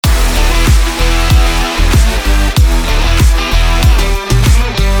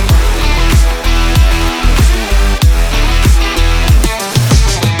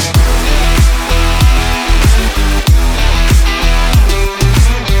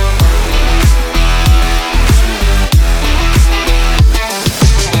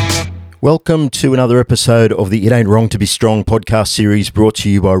Welcome to another episode of the It Ain't Wrong to Be Strong podcast series brought to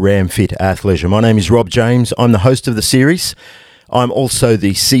you by RAMMFIT Athleisure. My name is Rob James. I'm the host of the series. I'm also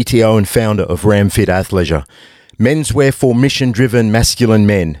the CTO and founder of RAMMFIT Athleisure. Menswear for mission-driven masculine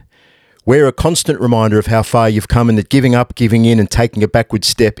men. We're a constant reminder of how far you've come and that giving up, giving in and taking a backward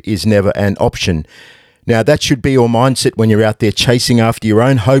step is never an option. Now, that should be your mindset when you're out there chasing after your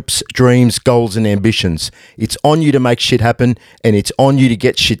own hopes, dreams, goals, and ambitions. It's on you to make shit happen, and it's on you to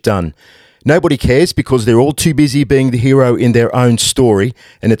get shit done. Nobody cares because they're all too busy being the hero in their own story,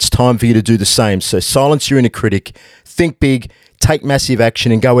 and it's time for you to do the same. So silence your inner critic, think big, take massive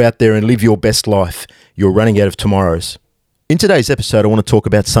action, and go out there and live your best life. You're running out of tomorrows. In today's episode, I want to talk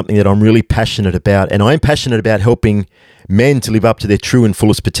about something that I'm really passionate about, and I'm passionate about helping men to live up to their true and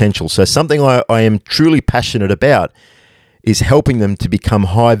fullest potential. So something I am truly passionate about is helping them to become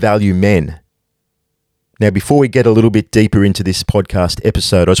high-value men. Now, before we get a little bit deeper into this podcast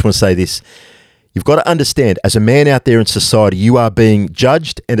episode, I just want to say this. You've got to understand, as a man out there in society, you are being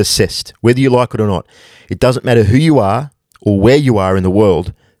judged and assessed, whether you like it or not. It doesn't matter who you are or where you are in the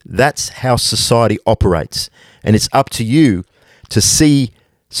world. That's how society operates. And it's up to you to see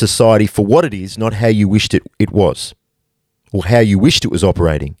society for what it is, not how you wished it was, or how you wished it was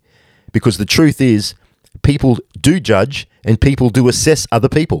operating. Because the truth is, people do judge and people do assess other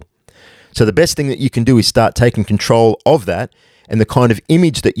people. So the best thing that you can do is start taking control of that and the kind of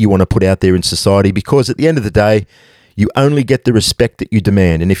image that you want to put out there in society, because at the end of the day, you only get the respect that you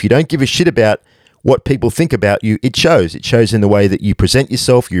demand. And if you don't give a shit about what people think about you, it shows. It shows in the way that you present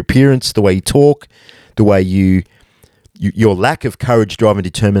yourself, your appearance, the way you talk, the way your lack of courage, drive, and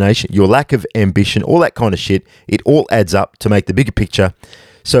determination, your lack of ambition, all that kind of shit. It all adds up to make the bigger picture.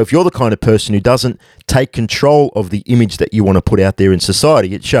 So if you're the kind of person who doesn't take control of the image that you want to put out there in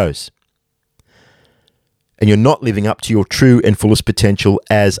society, it shows. And you're not living up to your true and fullest potential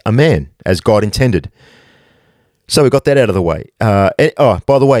as a man, as God intended. So we got that out of the way. By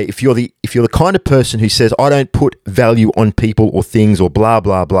the way, if you're the kind of person who says, I don't put value on people or things or blah,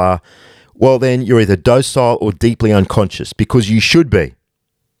 blah, blah, well, then you're either docile or deeply unconscious, because you should be.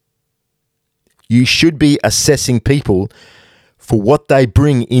 You should be assessing people for what they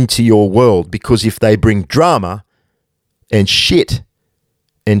bring into your world, because if they bring drama and shit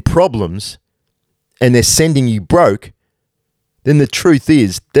and problems and they're sending you broke, then the truth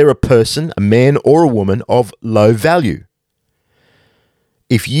is they're a person, a man or a woman of low value.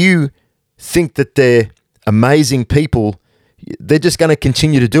 If you think that they're amazing people, they're just going to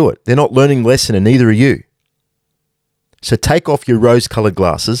continue to do it. They're not learning lesson, and neither are you. So take off your rose-colored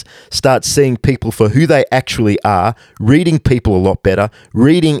glasses, start seeing people for who they actually are, reading people a lot better,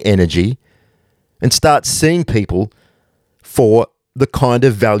 reading energy, and start seeing people for the kind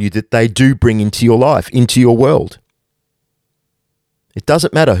of value that they do bring into your life, into your world. It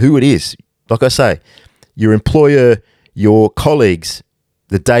doesn't matter who it is. Like I say, your employer, your colleagues,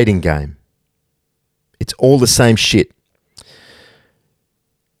 the dating game. It's all the same shit.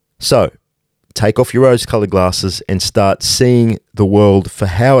 So, take off your rose-colored glasses and start seeing the world for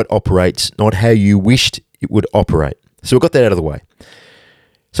how it operates, not how you wished it would operate. So we've got that out of the way.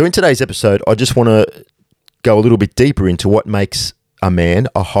 So in today's episode, I just want to go a little bit deeper into what makes a man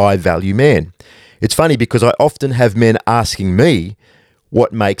a high-value man. It's funny because I often have men asking me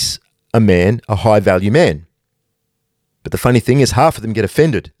what makes a man a high-value man. But the funny thing is, half of them get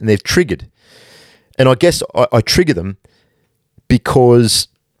offended and they're triggered. And I guess I trigger them because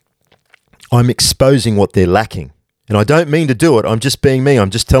I'm exposing what they're lacking. And I don't mean to do it. I'm just being me. I'm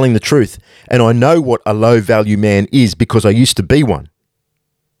just telling the truth. And I know what a low-value man is because I used to be one.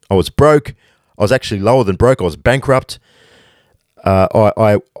 I was broke. I was actually lower than broke. I was bankrupt.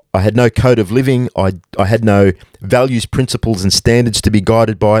 I had no code of living. I had no values, principles, and standards to be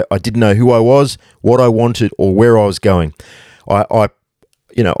guided by. I didn't know who I was, what I wanted, or where I was going. I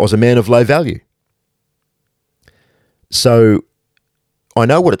was a man of low value. So I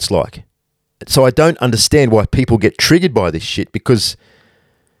know what it's like. So I don't understand why people get triggered by this shit, because,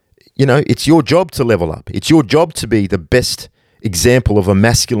 it's your job to level up. It's your job to be the best example of a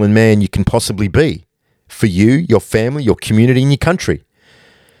masculine man you can possibly be for you, your family, your community, and your country.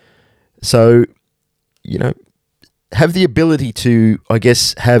 So, have the ability to, I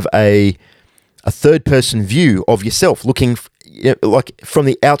guess, have a third-person view of yourself, looking like from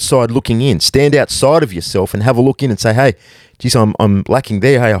the outside looking in. Stand outside of yourself and have a look in and say, hey, geez, I'm lacking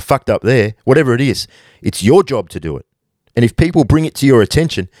there. Hey, I fucked up there. Whatever it is, it's your job to do it. And if people bring it to your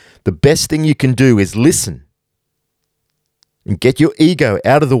attention, the best thing you can do is listen and get your ego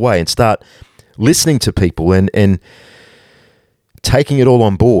out of the way and start listening to people and taking it all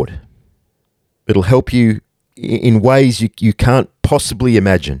on board. It'll help you in ways you can't possibly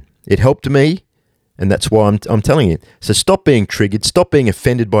imagine. It helped me, and that's why I'm telling you. So stop being triggered, stop being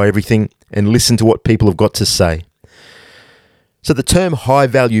offended by everything, and listen to what people have got to say. So the term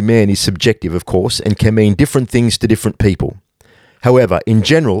high-value man is subjective, of course, and can mean different things to different people. However, in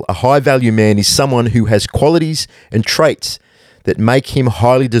general, a high-value man is someone who has qualities and traits that make him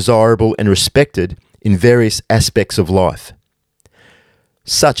highly desirable and respected in various aspects of life,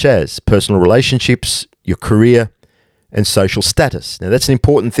 such as personal relationships, your career, and social status. Now, that's an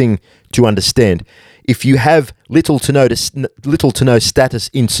important thing to understand. If you have little to no status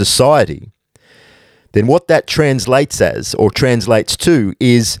in society, then what that translates as, or translates to,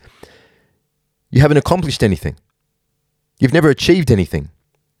 is you haven't accomplished anything. You've never achieved anything.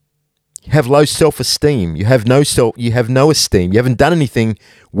 You have low self-esteem. You have no esteem. You haven't done anything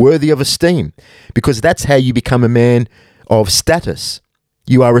worthy of esteem, because that's how you become a man of status.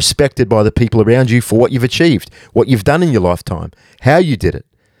 You are respected by the people around you for what you've achieved, what you've done in your lifetime, how you did it.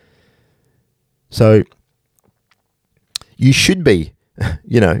 So you should be,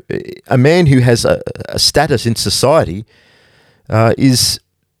 a man who has a status in society he's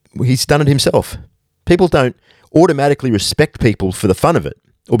done it himself. People don't automatically respect people for the fun of it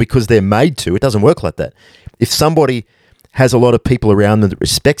or because they're made to. It doesn't work like that. If somebody has a lot of people around them that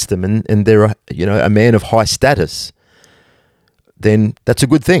respects them and they're a man of high status, then that's a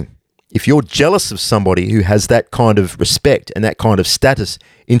good thing. If you're jealous of somebody who has that kind of respect and that kind of status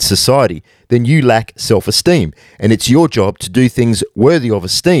in society, then you lack self-esteem. And it's your job to do things worthy of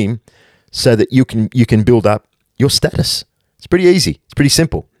esteem so that you can build up your status. It's pretty easy. It's pretty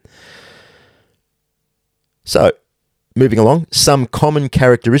simple. So, moving along, some common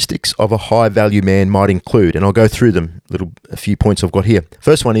characteristics of a high-value man might include, and I'll go through them, a few points I've got here.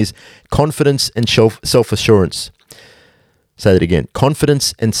 First one is confidence and self-assurance. Say that again.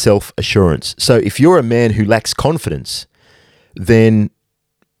 Confidence and self-assurance. So if you're a man who lacks confidence, then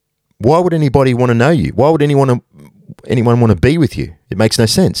why would anybody want to know you? Why would anyone want to be with you? It makes no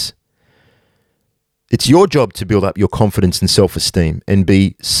sense. It's your job to build up your confidence and self-esteem and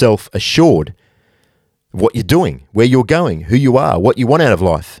be self-assured of what you're doing, where you're going, who you are, what you want out of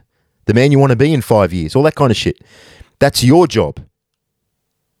life, the man you want to be in 5 years, all that kind of shit. That's your job.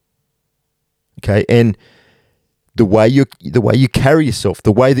 Okay, and the way you carry yourself,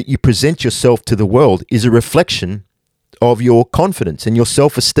 the way that you present yourself to the world is a reflection of your confidence and your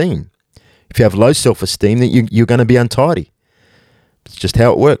self-esteem. If you have low self-esteem, then you're going to be untidy. It's just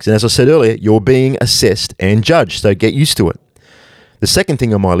how it works. And as I said earlier, you're being assessed and judged, so get used to it. The second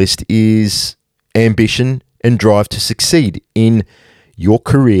thing on my list is ambition and drive to succeed in your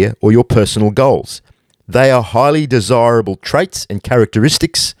career or your personal goals. They are highly desirable traits and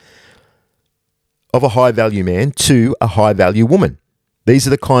characteristics of a high-value man to a high-value woman. These are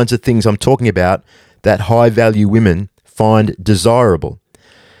the kinds of things I'm talking about that high-value women find desirable.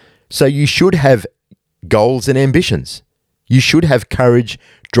 So you should have goals and ambitions. You should have courage,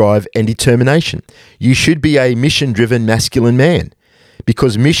 drive, and determination. You should be a mission-driven masculine man,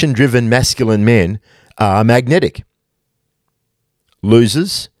 because mission-driven masculine men are magnetic.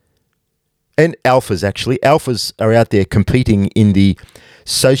 Losers and alphas, actually. Alphas are out there competing in the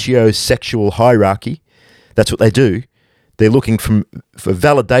socio-sexual hierarchy. That's what they do. They're looking for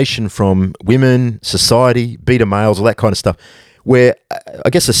validation from women, society, beta males, all that kind of stuff. Where, I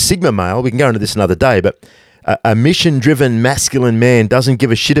guess a sigma male, we can go into this another day, but a mission-driven masculine man doesn't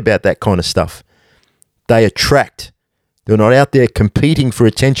give a shit about that kind of stuff. They attract. They're not out there competing for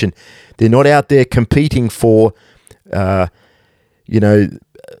attention. They're not out there competing for, to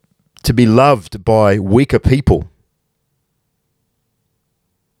be loved by weaker people.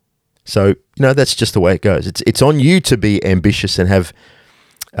 So, that's just the way it goes. It's on you to be ambitious and have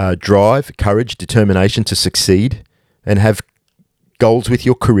drive, courage, determination to succeed and have goals with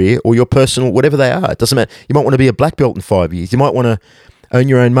your career or your personal, whatever they are. It doesn't matter. You might want to be a black belt in 5 years. You might want to own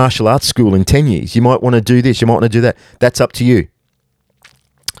your own martial arts school in 10 years. You might want to do this. You might want to do that. That's up to you.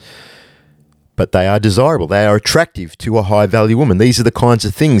 But they are desirable. They are attractive to a high-value woman. These are the kinds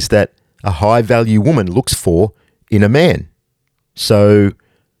of things that a high-value woman looks for in a man. So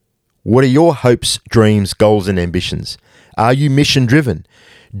what are your hopes, dreams, goals, and ambitions? Are you mission-driven?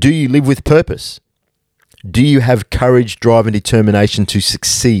 Do you live with purpose? Do you have courage, drive, and determination to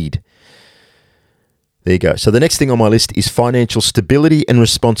succeed? There you go. So the next thing on my list is financial stability and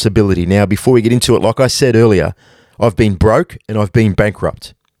responsibility. Now, before we get into it, like I said earlier, I've been broke and I've been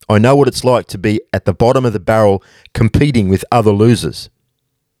bankrupt. I know what it's like to be at the bottom of the barrel competing with other losers.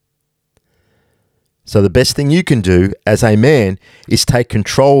 So the best thing you can do as a man is take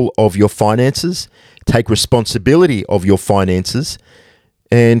control of your finances, take responsibility of your finances,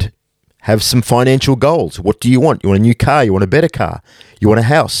 and have some financial goals. What do you want? You want a new car? You want a better car? You want a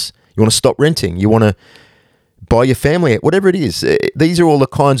house? You want to stop renting. You want to buy your family out, whatever it is. These are all the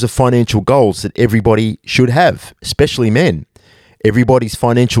kinds of financial goals that everybody should have, especially men. Everybody's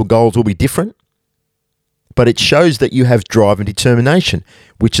financial goals will be different, but it shows that you have drive and determination,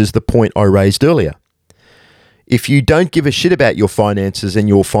 which is the point I raised earlier. If you don't give a shit about your finances and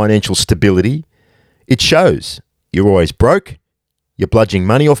your financial stability, it shows. You're always broke. You're bludgeoning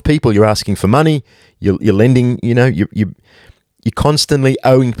money off people. You're asking for money. You're lending. You're constantly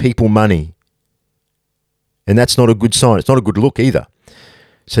owing people money, and that's not a good sign. It's not a good look either.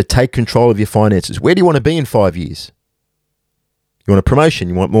 So take control of your finances. Where do you want to be in 5 years? You want a promotion.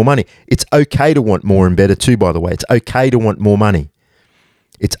 You want more money. It's okay to want more and better too, by the way. It's okay to want more money.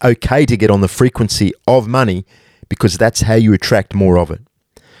 It's okay to get on the frequency of money because that's how you attract more of it.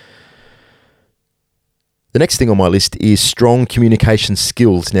 The next thing on my list is strong communication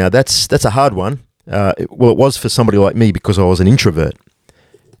skills. Now, that's a hard one. It was for somebody like me because I was an introvert,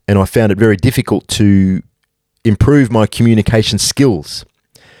 and I found it very difficult to improve my communication skills.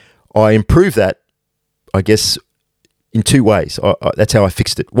 I improved that, I guess, in two ways. That's how I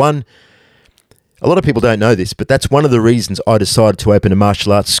fixed it. One, a lot of people don't know this, but that's one of the reasons I decided to open a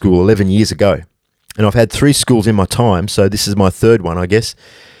martial arts school 11 years ago. And I've had 3 schools in my time, so this is my 3rd one, I guess.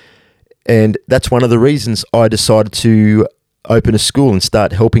 And that's one of the reasons I decided to open a school and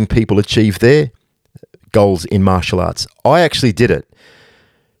start helping people achieve their goals in martial arts. I actually did it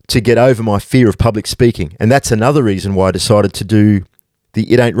to get over my fear of public speaking. And that's another reason why I decided to do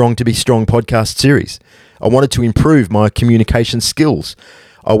the It Ain't Wrong to Be Strong podcast series. I wanted to improve my communication skills.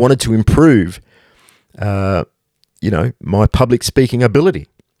 I wanted to improve, my public speaking ability.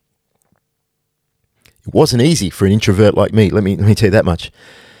 It wasn't easy for an introvert like me. Let me tell you that much.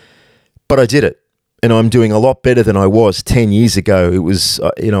 But I did it, and I'm doing a lot better than I was 10 years ago. It was,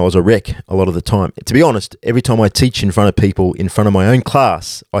 I was a wreck a lot of the time. To be honest, every time I teach in front of people, in front of my own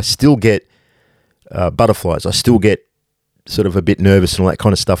class, I still get butterflies. I still get sort of a bit nervous and all that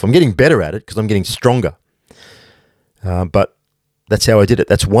kind of stuff. I'm getting better at it because I'm getting stronger. But that's how I did it.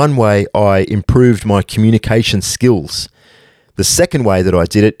 That's one way I improved my communication skills. The second way that I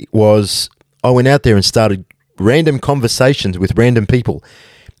did it was I went out there and started random conversations with random people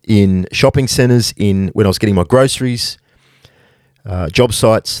in shopping centers, when I was getting my groceries, job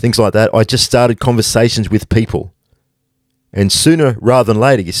sites, things like that. I just started conversations with people. And sooner rather than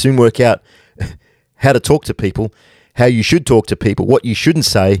later, you soon work out how to talk to people, how you should talk to people, what you shouldn't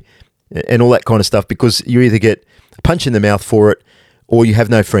say, and all that kind of stuff, because you either get a punch in the mouth for it or you have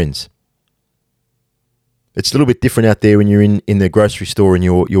no friends. It's a little bit different out there when you're in the grocery store and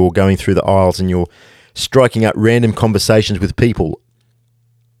you're going through the aisles and you're striking up random conversations with people.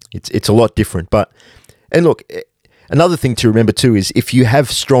 It's a lot different. And look, another thing to remember too is if you have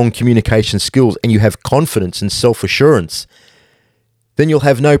strong communication skills and you have confidence and self-assurance, then you'll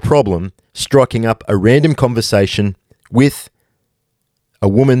have no problem striking up a random conversation with a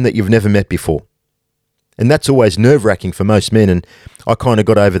woman that you've never met before. And that's always nerve-wracking for most men. And I kind of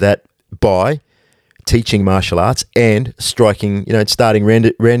got over that by teaching martial arts and starting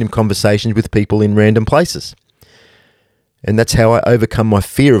random conversations with people in random places. And that's how I overcome my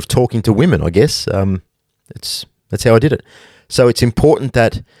fear of talking to women, I guess. That's how I did it. So it's important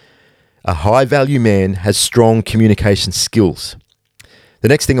that a high-value man has strong communication skills. The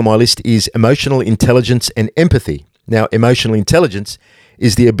next thing on my list is emotional intelligence and empathy. Now, emotional intelligence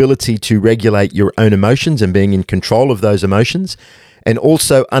is the ability to regulate your own emotions and being in control of those emotions, and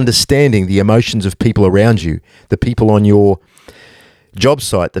also understanding the emotions of people around you, the people on your job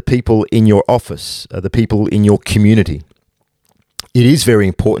site, the people in your office, the people in your community. It is very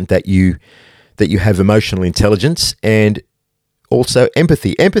important that you have emotional intelligence and also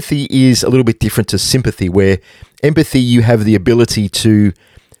empathy. Empathy is a little bit different to sympathy, where empathy, you have the ability to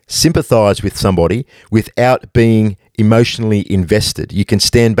sympathize with somebody without being emotionally invested. You can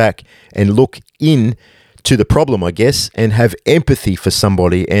stand back and look in to the problem, I guess, and have empathy for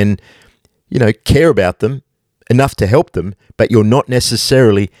somebody and, care about them enough to help them, but you're not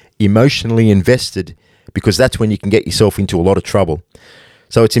necessarily emotionally invested, because that's when you can get yourself into a lot of trouble.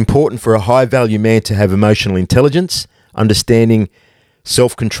 So it's important for a high-value man to have emotional intelligence, understanding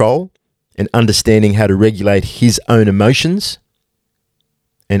self-control, and understanding how to regulate his own emotions,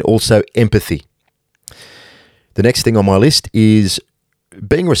 and also empathy. The next thing on my list is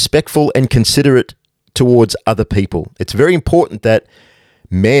being respectful and considerate towards other people. It's very important that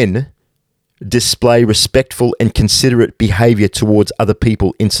men display respectful and considerate behavior towards other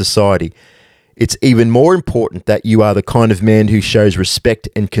people in society. It's even more important that you are the kind of man who shows respect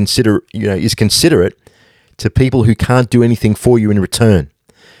and is considerate to people who can't do anything for you in return.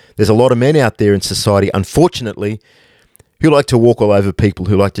 There's a lot of men out there in society, unfortunately, who like to walk all over people,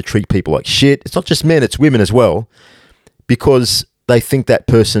 who like to treat people like shit. It's not just men, it's women as well, because they think that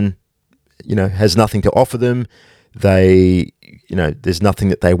person, has nothing to offer them. There's nothing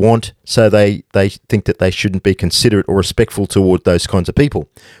that they want, so they think that they shouldn't be considerate or respectful toward those kinds of people.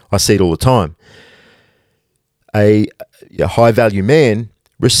 I see it all the time. A high-value man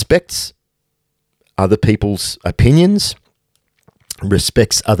respects other people's opinions,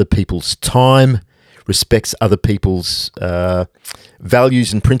 respects other people's time, respects other people's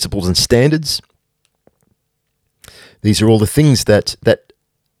values and principles and standards. These are all the things that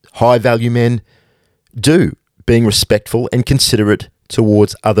high-value men do, being respectful and considerate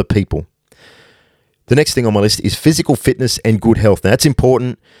towards other people. The next thing on my list is physical fitness and good health. Now, that's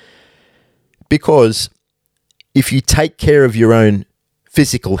important because if you take care of your own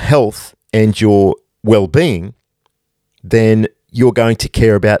physical health and your well-being, then you're going to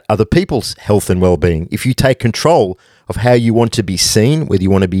care about other people's health and well-being. If you take control of how you want to be seen, whether you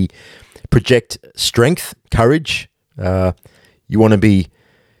want to project strength, courage, you want to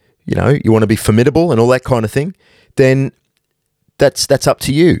be formidable and all that kind of thing, then that's up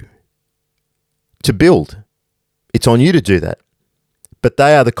to you to build. It's on you to do that. But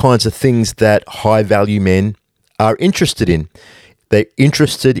they are the kinds of things that high-value men are interested in. They're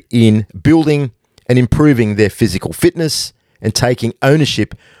interested in building and improving their physical fitness and taking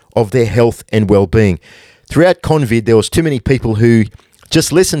ownership of their health and well-being. Throughout COVID, there was too many people who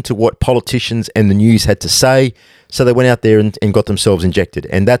just listened to what politicians and the news had to say, so they went out there and got themselves injected.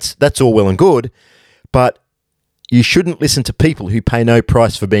 And that's all well and good, but you shouldn't listen to people who pay no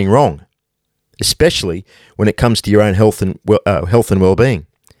price for being wrong, especially when it comes to your own health and well-being.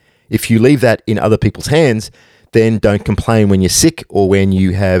 If you leave that in other people's hands, then don't complain when you're sick or when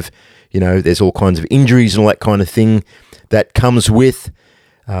you have, there's all kinds of injuries and all that kind of thing that comes with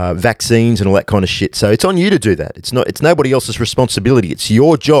vaccines and all that kind of shit. So it's on you to do that. It's nobody else's responsibility. It's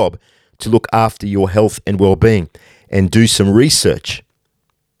your job to look after your health and well-being and do some research.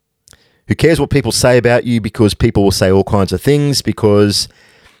 Who cares what people say about you, because people will say all kinds of things, because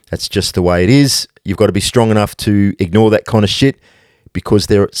that's just the way it is. You've got to be strong enough to ignore that kind of shit, because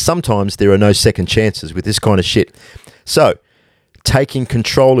sometimes there are no second chances with this kind of shit. So, taking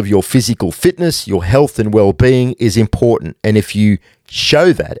control of your physical fitness, your health and well-being is important. And if you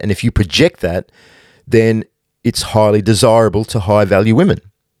show that and if you project that, then it's highly desirable to high-value women.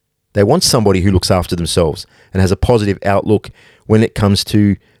 They want somebody who looks after themselves and has a positive outlook when it comes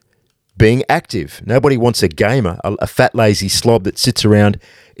to being active. Nobody wants a gamer, a fat, lazy slob that sits around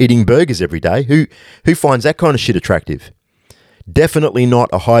eating burgers every day. Who finds that kind of shit attractive? Definitely not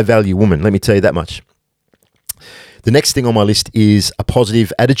a high-value woman, let me tell you that much. The next thing on my list is a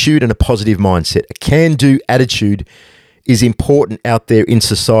positive attitude and a positive mindset. A can-do attitude is important out there in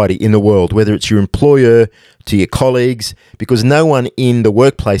society, in the world, whether it's your employer, to your colleagues, because no one in the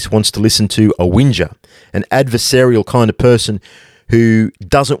workplace wants to listen to a whinger, an adversarial kind of person who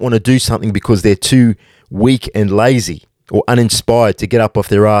doesn't want to do something because they're too weak and lazy or uninspired to get up off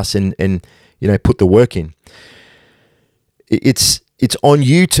their ass and put the work in. It's on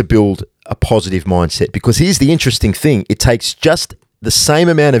you to build a positive mindset, because here's the interesting thing. It takes just the same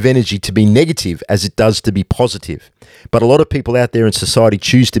amount of energy to be negative as it does to be positive. But a lot of people out there in society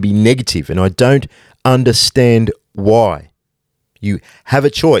choose to be negative, and I don't understand why. You have a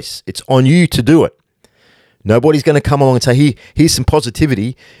choice. It's on you to do it. Nobody's going to come along and say, here's some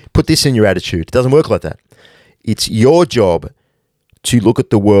positivity, put this in your attitude. It doesn't work like that. It's your job to look at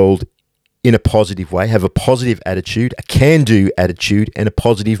the world in a positive way, have a positive attitude, a can-do attitude, and a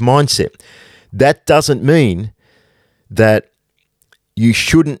positive mindset. That doesn't mean that you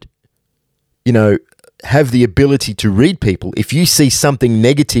shouldn't, have the ability to read people. If you see something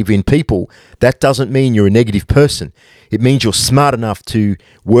negative in people, that doesn't mean you're a negative person. It means you're smart enough to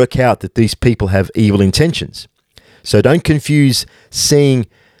work out that these people have evil intentions. So don't confuse seeing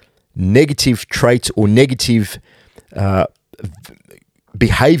negative traits or negative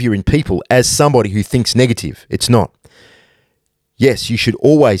behavior in people as somebody who thinks negative. It's not. Yes, you should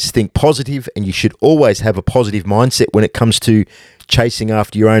always think positive, and you should always have a positive mindset when it comes to chasing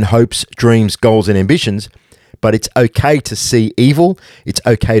after your own hopes, dreams, goals, and ambitions. But it's okay to see evil. It's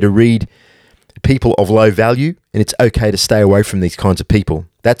okay to read people of low value, and it's okay to stay away from these kinds of people.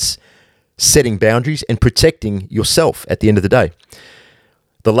 That's setting boundaries and protecting yourself at the end of the day.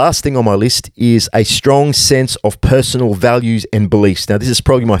 The last thing on my list is a strong sense of personal values and beliefs. Now, this is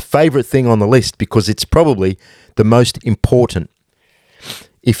probably my favorite thing on the list because it's probably the most important.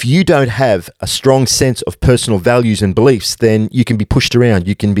 If you don't have a strong sense of personal values and beliefs, then you can be pushed around.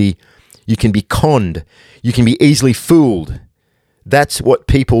 You can be conned. You can be easily fooled. That's what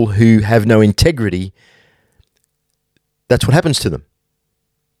people who have no integrity, that's what happens to them.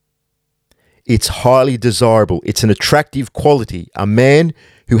 It's highly desirable. It's an attractive quality. A man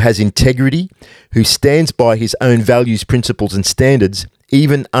who has integrity, who stands by his own values, principles, and standards,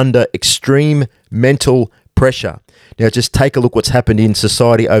 even under extreme mental pressure. Now, just take a look what's happened in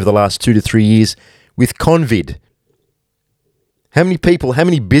society over the last 2 to 3 years with COVID. How many people, how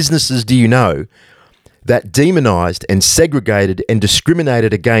many businesses do you know that demonized and segregated and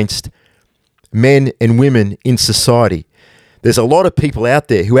discriminated against men and women in society? There's a lot of people out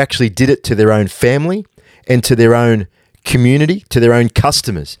there who actually did it to their own family and to their own community, to their own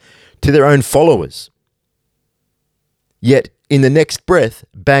customers, to their own followers. Yet, in the next breath,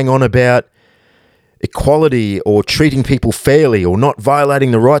 bang on about equality or treating people fairly or not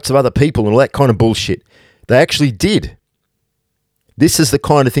violating the rights of other people and all that kind of bullshit. They actually did. This is the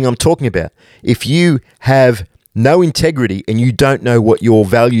kind of thing I'm talking about. If you have no integrity and you don't know what your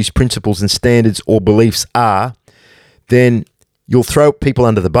values, principles, and standards or beliefs are, then you'll throw people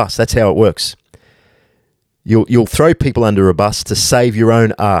under the bus. That's how it works. You'll throw people under a bus to save your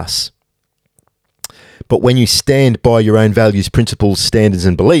own ass. But when you stand by your own values, principles, standards,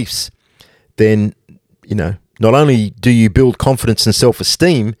 and beliefs, then, not only do you build confidence and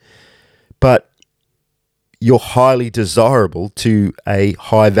self-esteem, but you're highly desirable to a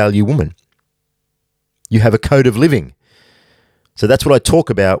high-value woman. You have a code of living. So that's what I talk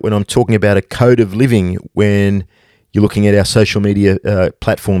about when I'm talking about a code of living when you're looking at our social media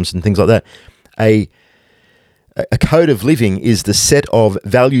platforms and things like that. A code of living is the set of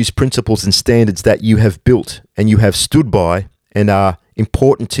values, principles, and standards that you have built and you have stood by and are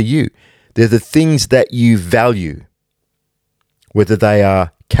important to you. They're the things that you value, whether they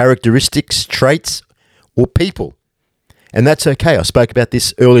are characteristics, traits, or people. And that's okay. I spoke about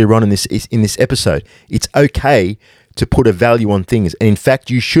this earlier on in this episode. It's okay to put a value on things. And in fact,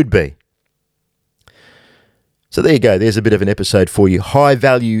 you should be. So there you go. There's a bit of an episode for you. High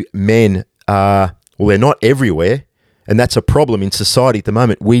value men are, well, they're not everywhere. And that's a problem in society at the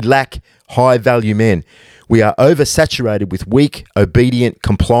moment. We lack high value men. We are oversaturated with weak, obedient,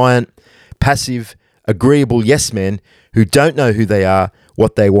 compliant, passive, agreeable yes men who don't know who they are,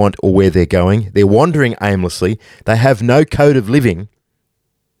 what they want, or where they're going. They're wandering aimlessly. They have no code of living.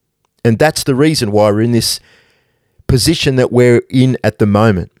 And that's the reason why we're in this position that we're in at the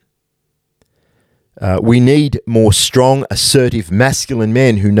moment. We need more strong, assertive, masculine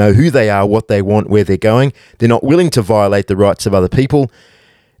men who know who they are, what they want, where they're going. They're not willing to violate the rights of other people,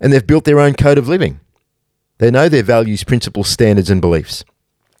 and they've built their own code of living. They know their values, principles, standards, and beliefs.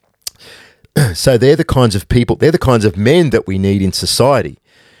 So they're the kinds of people, they're the kinds of men that we need in society.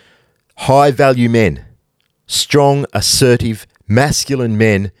 High value men, strong, assertive, masculine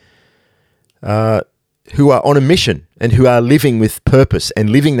men who are on a mission and who are living with purpose and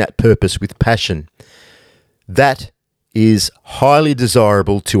living that purpose with passion. That is highly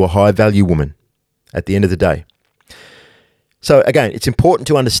desirable to a high value woman at the end of the day. So again, it's important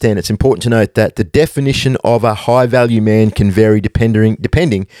to understand, it's important to note that the definition of a high value man can vary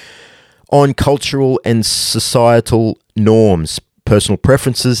depending on cultural and societal norms, personal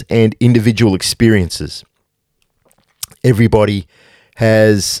preferences, and individual experiences. Everybody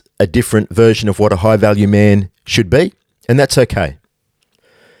has a different version of what a high-value man should be, and that's okay.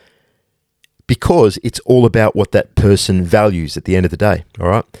 Because it's all about what that person values at the end of the day, all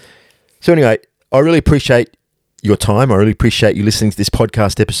right? So anyway, I really appreciate your time. I really appreciate you listening to this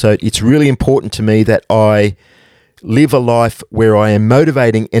podcast episode. It's really important to me that I live a life where I am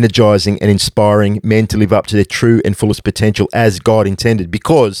motivating, energizing, and inspiring men to live up to their true and fullest potential as God intended,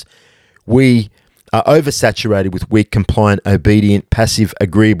 because we are oversaturated with weak, compliant, obedient, passive,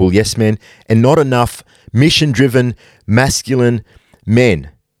 agreeable yes men, and not enough mission-driven, masculine men.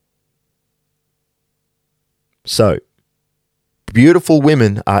 So, beautiful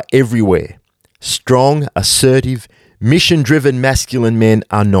women are everywhere. Strong, assertive, mission-driven, masculine men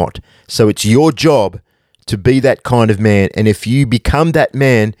are not. So it's your job to be that kind of man. And if you become that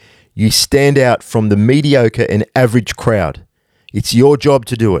man, you stand out from the mediocre and average crowd. It's your job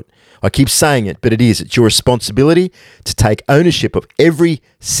to do it. I keep saying it, but it is. It's your responsibility to take ownership of every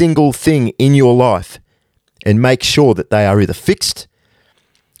single thing in your life and make sure that they are either fixed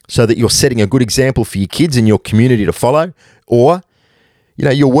so that you're setting a good example for your kids and your community to follow, or,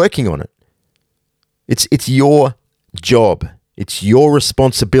 you're working on it. It's your job. It's your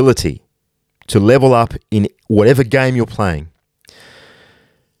responsibility to level up in whatever game you're playing.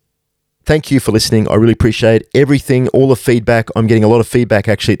 Thank you for listening. I really appreciate everything, all the feedback. I'm getting a lot of feedback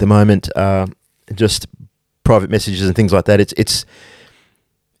actually at the moment, just private messages and things like that. It's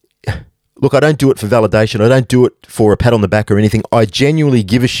look, I don't do it for validation. I don't do it for a pat on the back or anything. I genuinely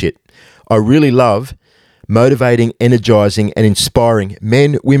give a shit. I really love motivating, energizing, and inspiring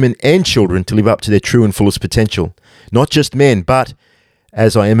men, women, and children to live up to their true and fullest potential. Not just men, but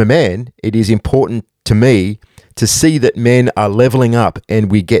as I am a man, it is important to me to see that men are leveling up and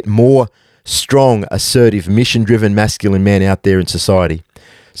we get more strong, assertive, mission-driven, masculine men out there in society.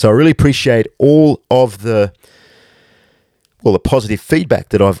 So I really appreciate all of the positive feedback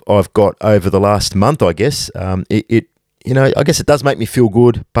that I've got over the last month, I guess. I guess it does make me feel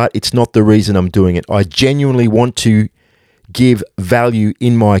good, but it's not the reason I'm doing it. I genuinely want to give value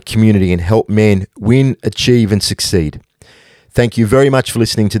in my community and help men win, achieve, and succeed. Thank you very much for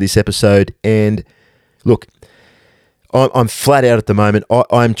listening to this episode. And look, I'm flat out at the moment.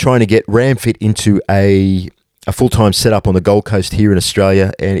 I'm trying to get RAMMFIT into a full-time setup on the Gold Coast here in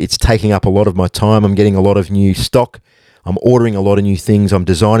Australia, and it's taking up a lot of my time. I'm getting a lot of new stock. I'm ordering a lot of new things. I'm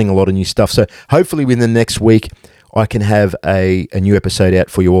designing a lot of new stuff. So hopefully within the next week, I can have a new episode out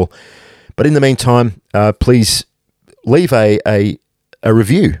for you all. But in the meantime, please leave a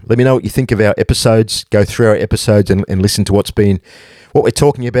review. Let me know what you think of our episodes. Go through our episodes and listen to what we're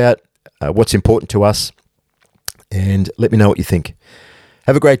talking about, what's important to us, and let me know what you think.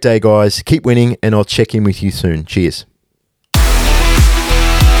 Have a great day, guys. Keep winning, and I'll check in with you soon. Cheers.